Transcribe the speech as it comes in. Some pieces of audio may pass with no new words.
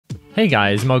Hey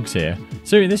guys, Mogz here.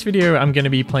 So in this video I'm going to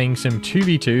be playing some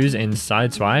 2v2s in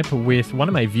Sideswipe with one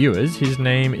of my viewers. His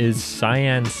name is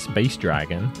Cyan Space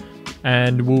Dragon,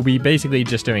 and we'll be basically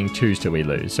just doing 2s till we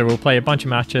lose. So we'll play a bunch of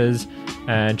matches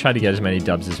and try to get as many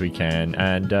dubs as we can,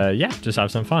 and yeah, just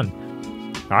have some fun.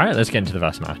 Alright, let's get into the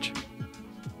first match.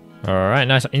 Alright,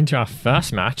 nice, into our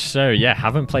first match. So yeah,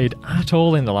 haven't played at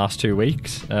all in the last 2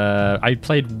 weeks. I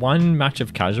played one match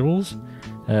of casuals,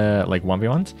 like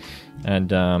 1v1s.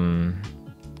 And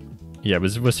yeah, it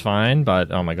was fine,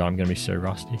 but oh my god, I'm gonna be so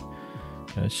rusty.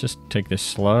 Let's just take this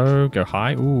slow, go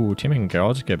high. Ooh, teammate can go,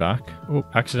 I'll just go back. Oh,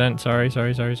 accident, sorry.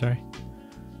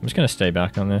 I'm just gonna stay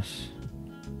back on this.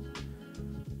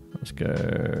 Let's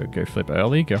go flip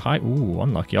early, go high. Ooh,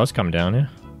 unlucky, I'll just come down here.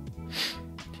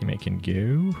 Teammate can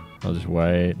go, I'll just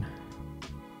wait.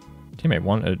 Teammate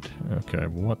wanted, okay,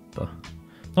 what the?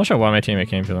 Not sure why my teammate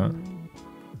came for that.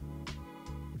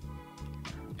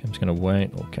 I'm just gonna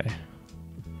wait, okay.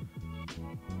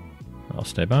 I'll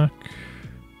stay back.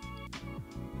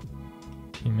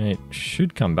 Teammate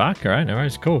should come back, alright, no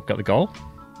worries, cool, got the goal.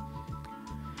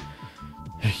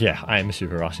 Yeah, I am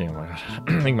super rusty, oh my god.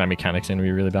 I think my mechanic's gonna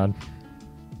be really bad.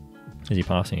 Is he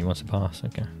passing? He wants to pass,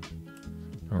 okay.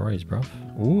 No worries, bruv.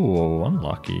 Ooh,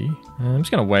 unlucky. I'm just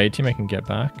gonna wait, teammate can get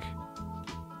back.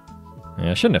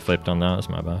 Yeah, I shouldn't have flipped on that, that's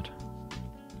my bad.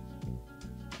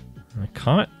 I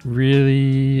can't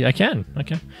really... I can.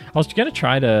 Okay. I was going to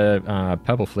try to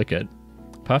purple flick it.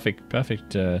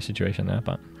 Perfect situation there,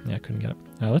 but yeah, I couldn't get it.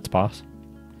 Let's pass.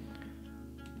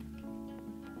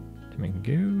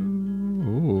 Go.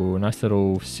 Ooh, nice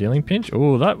little ceiling pinch.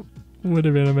 Ooh, that would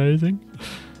have been amazing.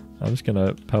 I'm just going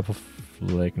to purple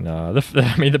flick... Nah,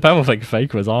 I mean, the purple flick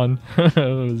fake was on. It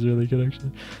was really good, actually.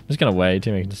 I'm just going to wait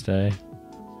till we can stay.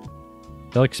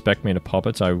 They'll expect me to pop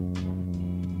it, so I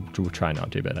will try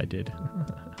not to, but I did.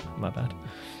 My bad.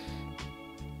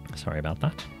 Sorry about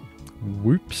that.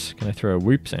 Whoops. Can I throw a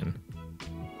whoops in?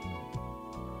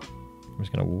 I'm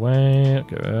just going to wait,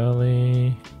 go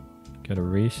early, go to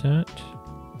reset.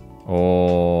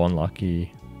 Oh,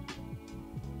 unlucky.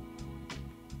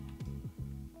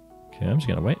 Okay, I'm just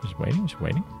going to wait. Just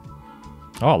waiting.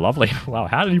 Oh, lovely. Wow,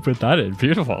 how did you put that in?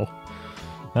 Beautiful.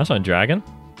 That's on Dragon.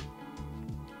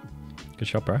 Good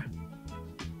shot, bro.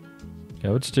 Okay,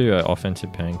 let's do an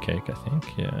offensive pancake, I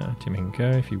think. Yeah, team can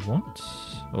go if he wants.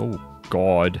 Oh,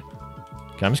 God.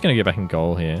 Okay, I'm just going to get back in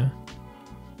goal here.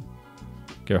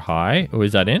 Go high. Oh,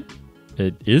 is that in?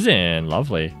 It is in.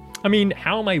 Lovely. I mean,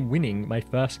 how am I winning my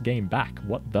first game back?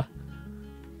 What the?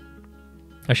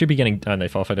 I should be getting... Oh, they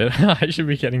forfeited. I should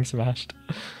be getting smashed.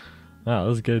 Wow, that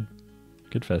was good.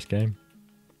 Good first game.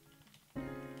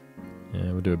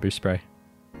 Yeah, we'll do a boost spray.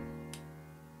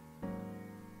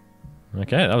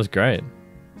 Okay, that was great.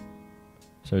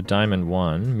 So diamond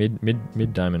 1,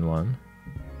 mid diamond 1,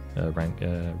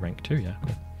 rank 2, yeah,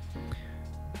 cool.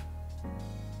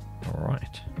 All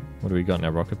right, what do we got in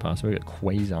our rocket pass? We got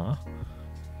Quasar.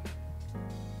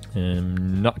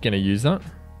 Not gonna use that.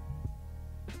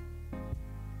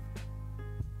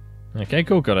 Okay,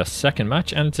 cool. Got a second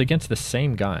match, and it's against the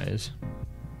same guys.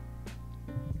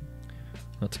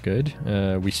 That's good.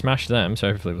 We smashed them,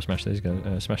 so hopefully we'll smash these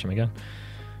guys. Smash them again.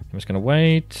 I'm just gonna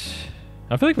wait.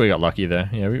 I feel like we got lucky there.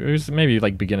 Yeah, it was maybe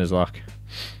like beginner's luck.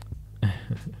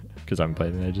 Because I haven't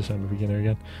played in ages, so I'm a beginner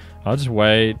again. I'll just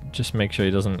wait. Just make sure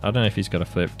he doesn't. I don't know if he's got a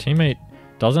flip. Teammate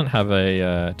doesn't have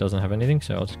anything,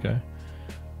 so I'll just go.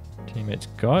 Teammate's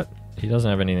got. He doesn't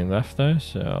have anything left though,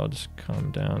 so I'll just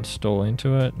come down, stall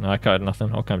into it. No, I got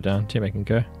nothing. I'll come down. Teammate can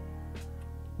go.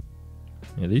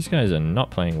 Yeah, these guys are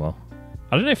not playing well.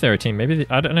 I don't know if they're a team. Maybe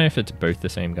I don't know if it's both the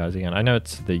same guys again. I know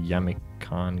it's the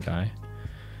Yamikan guy.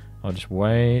 I'll just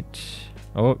wait.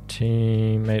 Oh,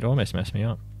 teammate almost messed me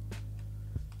up.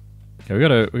 Okay,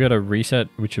 we got a reset,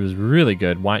 which was really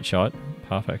good. White shot,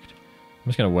 perfect. I'm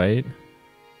just gonna wait.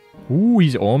 Ooh,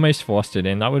 he's almost forced it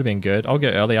in. That would have been good. I'll go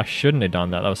early. I shouldn't have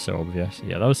done that. That was so obvious.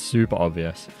 Yeah, that was super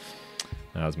obvious.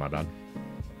 That was my bad.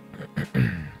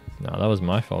 No, that was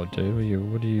my fault,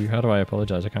 dude. How do I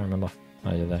apologize? I can't remember.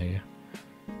 Oh yeah, there you go.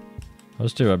 I'll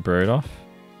just do a brood off.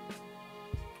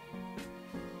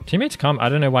 Teammates come. I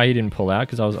don't know why he didn't pull out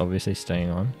because I was obviously staying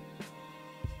on.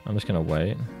 I'm just going to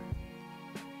wait.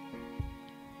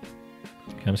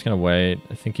 Okay, I'm just going to wait.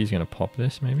 I think he's going to pop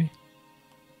this maybe.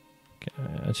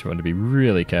 Okay, I just wanted to be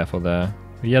really careful there.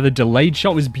 But yeah, the delayed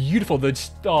shot was beautiful.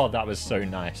 Oh, that was so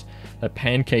nice. The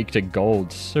pancake to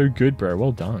gold. So good, bro.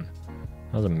 Well done.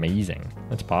 That was amazing.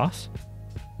 Let's pass.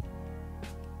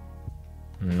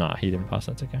 Nah, he didn't pass.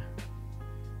 That's okay.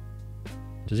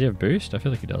 Does he have boost? I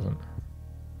feel like he doesn't.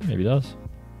 Maybe he does.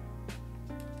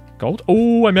 Gold.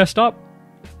 Oh, I messed up.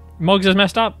 Mogz has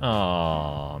messed up. Oh,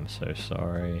 I'm so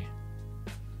sorry.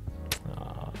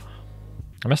 Oh,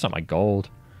 I messed up my gold.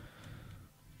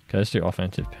 Okay, let's do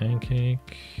offensive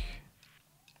pancake.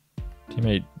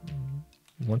 Teammate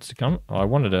wants to come. Oh, I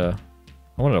wanted a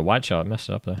white shot. Messed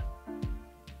it up there.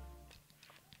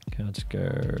 Okay, let's go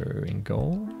in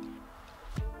goal.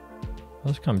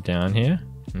 Let's come down here.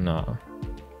 No.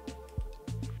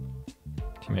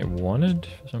 Teammate wanted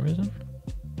for some reason.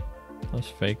 Let's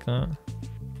fake that.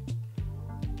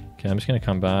 Okay, I'm just gonna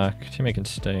come back. Teammate can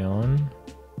stay on.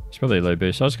 It's probably a low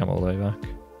boost, so I'll just come all the way back.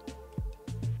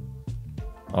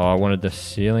 Oh, I wanted the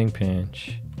ceiling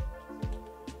pinch.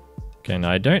 Okay, now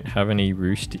I don't have any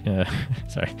roosty.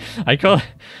 Sorry, I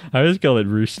always call it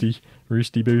roosty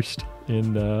boost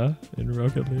in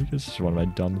Rocket League. It's just one of my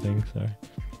dumb things. So,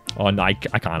 oh no, I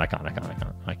can't.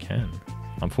 I can.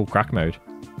 I'm full crack mode.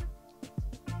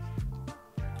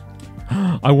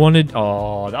 I wanted.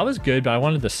 Oh, that was good, but I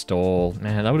wanted the stall.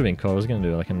 Man, that would have been cool. I was gonna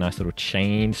do like a nice little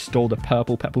chain, stall the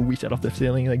purple reset off the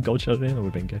ceiling, and then gold shot it in. That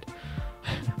would have been good.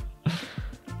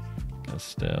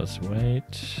 Stairs, wait.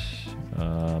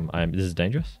 This is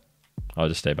dangerous. I'll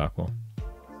just stay back wall.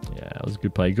 Yeah, it was a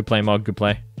good play. Good play, Mog. Good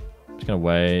play. Just gonna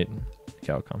wait.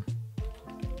 Okay, I'll come.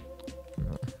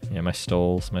 Yeah, my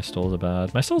stalls are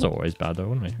bad. My stalls are always bad though.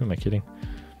 Who am I kidding?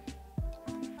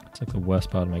 It's like the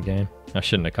worst part of my game. I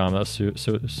shouldn't have come. That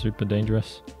was super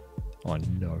dangerous. Oh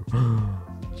no.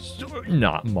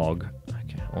 Not Mog.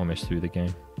 Okay, almost through the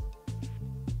game.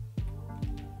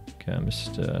 Okay, I'm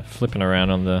just flipping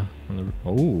around on the.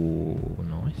 Oh,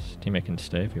 nice. Teammate can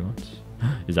stay if he wants.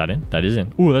 Is that in? That is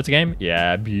in. Oh, that's a game.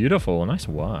 Yeah, beautiful. Nice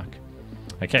work.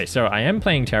 Okay, so I am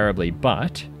playing terribly,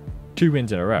 but 2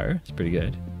 wins in a row. It's pretty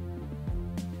good.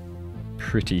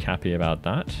 Pretty happy about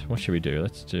that. What should we do?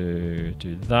 Let's do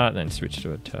that, then switch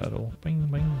to a turtle. Bang,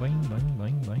 bang, bang, bang,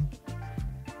 bang, bang.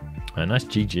 Oh, nice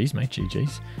GGs, mate.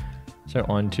 GGs. So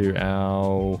on to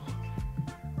our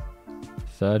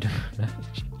 3rd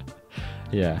match.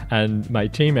 Yeah, and my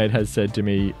teammate has said to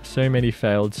me, so many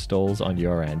failed stalls on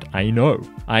your end. I know.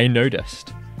 I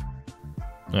noticed.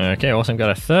 Okay, awesome. Got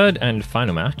a 3rd and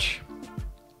final match.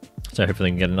 So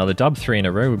hopefully we can get another dub. 3 in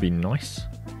a row would be nice.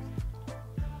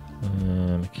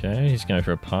 Okay, he's going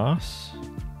for a pass.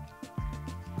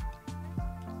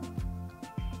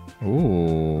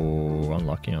 Ooh,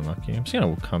 unlucky. I'm just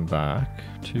going to come back.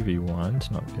 2v1, it's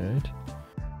not good.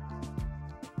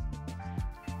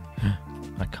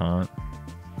 I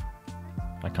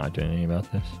can't do anything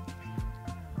about this.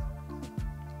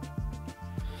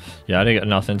 Yeah, I didn't get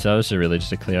nothing, so this is really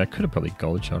just a clear. I could have probably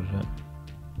gold shotted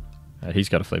it. He's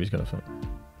got a flip,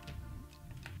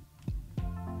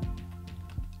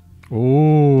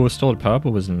 Ooh, stalled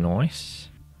purple was nice.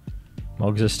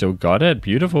 Mogz has still got it.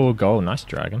 Beautiful goal. Nice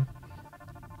dragon.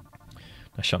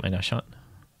 Nice shot, mate. Nice shot.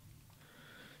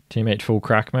 Teammate full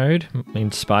crack mode.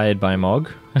 Inspired by Mog.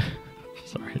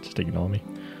 Sorry, just ignore me.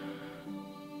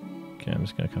 Okay, I'm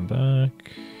just going to come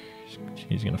back.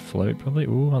 He's going to float probably.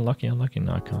 Ooh, unlucky. No, I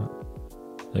can't.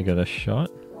 They got a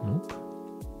shot. Nope.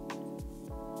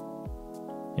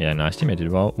 Yeah, nice. Teammate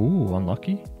did well. Ooh,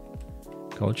 unlucky.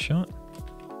 Gold shot.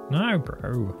 No,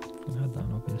 bro. I had that,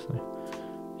 obviously.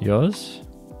 Yours?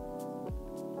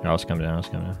 Oh, I'll just come down.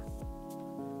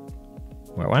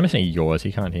 Wait, why am I saying yours?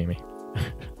 He can't hear me.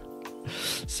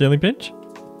 Ceiling pinch?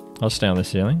 I'll stay on the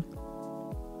ceiling.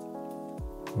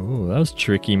 Ooh, that was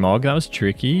tricky, Mog. That was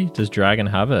tricky. Does Dragon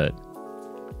have it?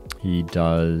 He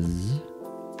does.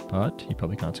 But he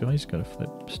probably can't score. He's got a flip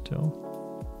still.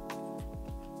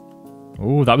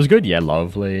 Ooh, that was good. Yeah,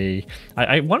 lovely.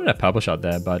 I wanted a purple shot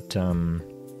there, but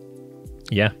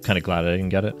yeah, kind of glad I didn't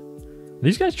get it. Are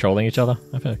these guys trolling each other?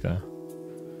 I feel like they're...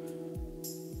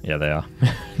 Yeah, they are.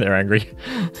 They're angry.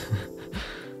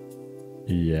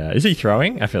 Yeah. Is he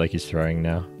throwing? I feel like he's throwing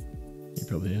now. He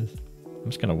probably is. I'm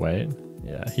just going to wait.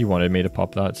 Yeah, he wanted me to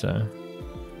pop that, so...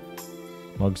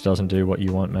 Mogz doesn't do what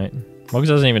you want, mate. Mogz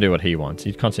doesn't even do what he wants.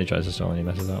 He constantly tries to stall and he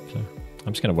messes up, so...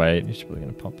 I'm just going to wait. He's probably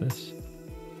going to pop this.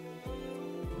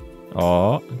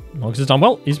 Oh, Mogz has done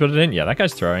well. He's put it in. Yeah, that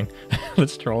guy's throwing.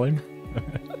 Let's troll him.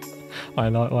 Why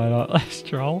not? Let's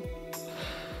troll.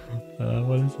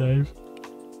 What a save.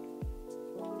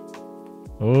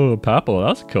 Oh, purple.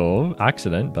 That's cool.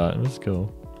 Accident, but it was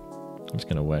cool. I'm just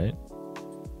going to wait.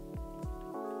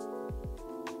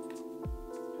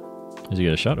 Does he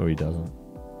get a shot or he doesn't?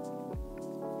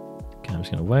 Okay, I'm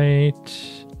just going to wait.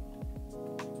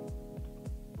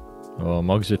 Oh,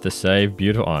 Mogz with the save.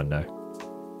 Beautiful. Oh, no.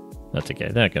 That's okay.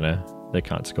 They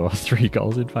can't score 3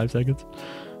 goals in 5 seconds.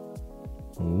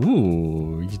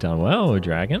 Ooh, he's done well,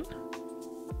 Dragon.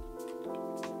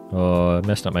 Oh, I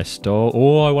messed up my stall.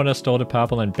 Oh, I want to stall to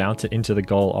purple and bounce it into the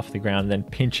goal off the ground, then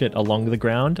pinch it along the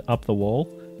ground, up the wall,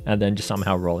 and then just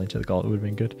somehow roll into the goal. It would have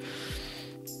been good.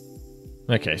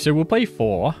 Okay, so we'll play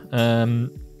 4.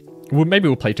 Maybe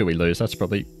we'll play till we lose. That's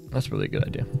probably a good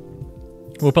idea.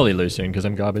 We'll probably lose soon because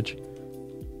I'm garbage.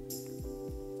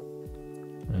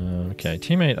 Okay,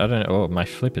 teammate, I don't know. Oh, my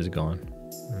flip is gone.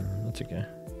 That's okay.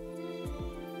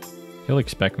 He'll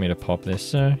expect me to pop this,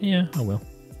 so yeah, I will.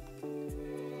 I'm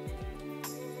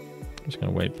just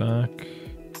going to wait back.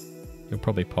 He'll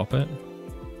probably pop it.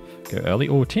 Go early.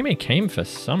 Oh, teammate came for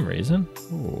some reason.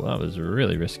 Oh, that was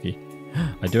really risky.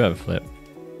 I do have a flip.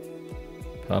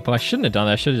 Purple. I shouldn't have done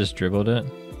that. I should have just dribbled it.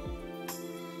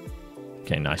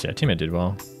 Okay, nice. Yeah, teammate did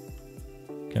well.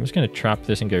 Okay, I'm just going to trap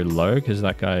this and go low because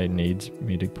that guy needs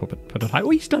me to put it high.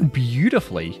 Oh, he's done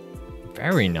beautifully.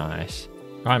 Very nice.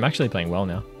 Oh, I'm actually playing well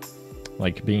now.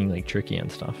 Like, being like tricky and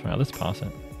stuff. Alright, let's pass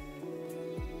it.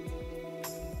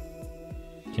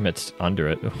 Teammate's under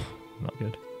it. Ugh, not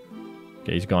good.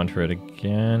 Okay, he's gone for it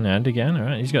again and again.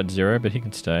 Alright, he's got 0, but he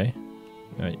can stay.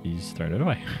 Alright, he's thrown it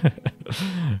away.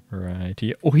 Right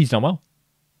here. Oh, he's done well.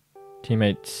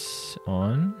 Teammate's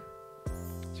on.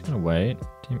 He's gonna wait.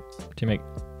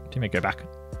 Teammate, go back.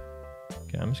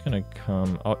 Okay, I'm just gonna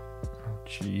come. Oh,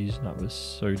 jeez, that was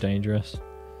so dangerous.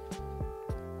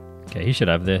 Okay, he should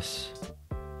have this.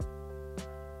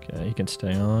 Okay, he can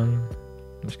stay on.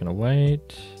 I'm just gonna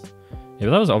wait. Yeah,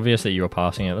 but that was obvious that you were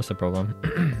passing it. That's the problem.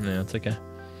 Yeah, it's okay.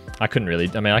 I couldn't really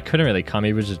come.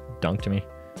 He would just dunk to me.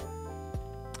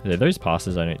 Yeah, those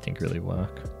passes I don't think really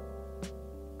work.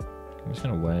 I'm just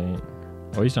gonna wait.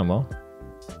 Oh, he's done well.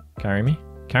 Carry me.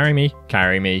 Carry me.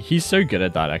 Carry me. He's so good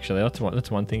at that, actually.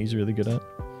 That's one thing he's really good at.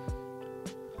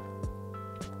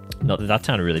 Not that that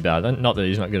sounded really bad. Not that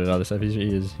he's not good at other stuff.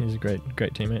 He's a great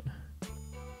teammate.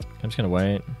 I'm just gonna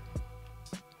wait.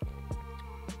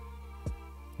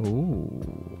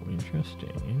 Ooh,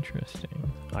 interesting.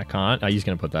 I can't. Oh, he's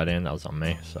gonna put that in. That was on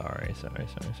me. Sorry.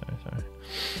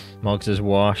 Mogz is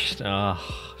washed. Ah,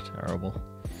 terrible.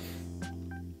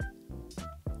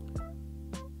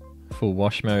 Full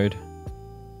wash mode.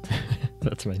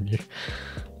 That's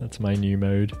my new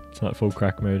mode. It's not full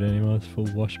crack mode anymore. It's full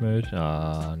wash mode.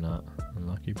 Ah, no.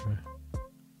 Unlucky, bro.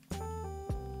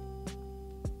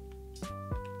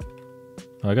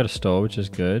 Oh, I got a stall, which is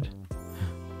good.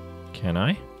 Can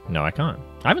I? No, I can't.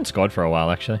 I haven't scored for a while,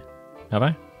 actually. Have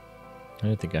I? I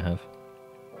don't think I have.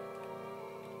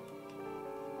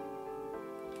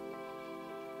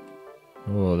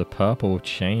 Oh, the purple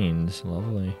chains.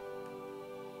 Lovely.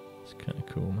 It's kind of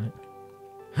cool, mate.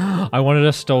 I wanted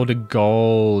a stall to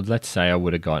gold. Let's say I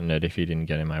would have gotten it if he didn't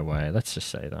get in my way. Let's just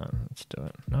say that. Let's do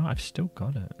it. No, I've still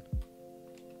got it.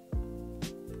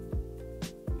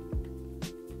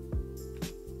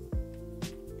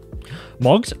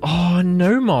 Mogz? Oh,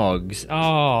 no Mogz.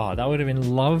 Oh, that would have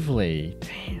been lovely.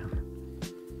 Damn.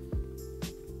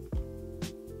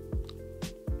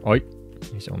 Oh,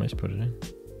 he's almost put it in.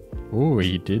 Oh,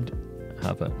 he did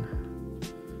have it.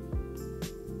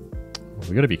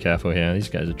 We gotta be careful here. These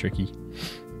guys are tricky.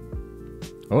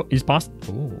 Oh, he's passed.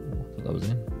 Oh, I thought that was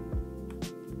in.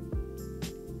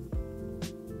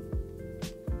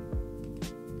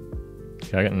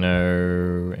 Okay, I got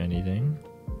no anything.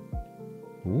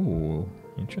 Ooh,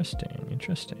 interesting.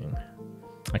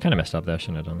 I kind of messed up there.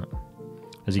 Shouldn't have done it.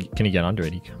 Can he get under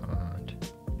it? He can't.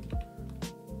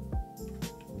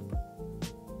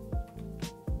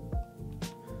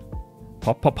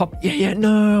 Pop. Yeah.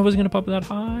 No, I wasn't gonna pop that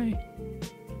high.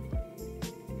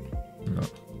 No.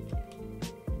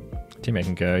 Teammate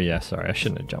can go. Yeah, sorry. I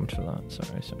shouldn't have jumped for that.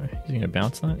 Sorry. Is he going to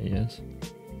bounce that? He is.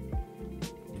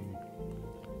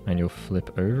 And you'll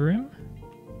flip over him.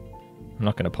 I'm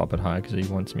not going to pop it high because he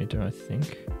wants me to, I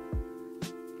think.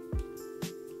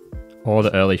 Oh,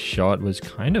 the early shot was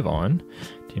kind of on.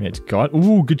 Teammate's got...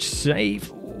 Ooh, good save.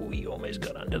 Ooh, he almost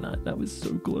got under that. That was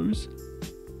so close.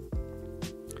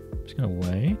 I'm just going to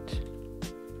wait.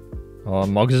 Oh,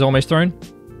 Mogz is almost thrown.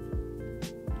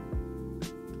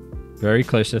 Very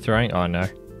close to throwing. Oh, no.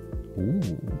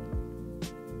 Ooh.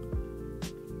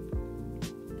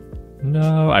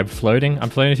 No, I'm floating. I'm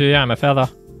floating through the air. I'm a feather.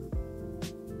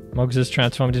 Mogz is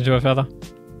transformed into a feather.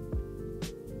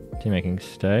 Teammate can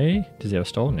stay. Does he have a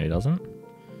stall? No, he doesn't.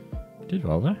 Did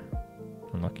well, though.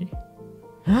 Unlucky.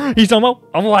 He's done well.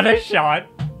 Oh, what a shot.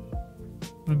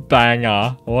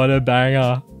 Banger. What a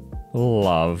banger.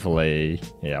 Lovely.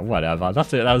 Yeah, whatever.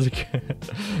 That's it. That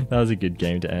was a good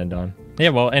game to end on. Yeah,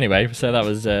 well, anyway, so that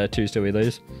was 2 still we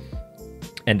lose.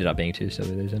 Ended up being 2 still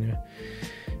we lose anyway.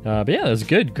 But yeah, that was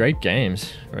good. Great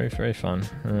games. Very, very fun.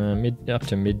 Up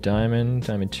to mid diamond.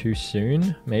 Diamond 2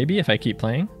 soon, maybe, if I keep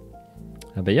playing.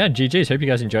 But yeah, GG's. Hope you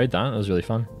guys enjoyed that. That was really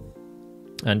fun.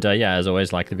 And yeah, as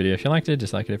always, like the video if you liked it,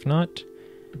 dislike it if not.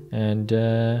 And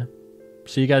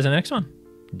see you guys in the next one.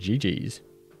 GG's.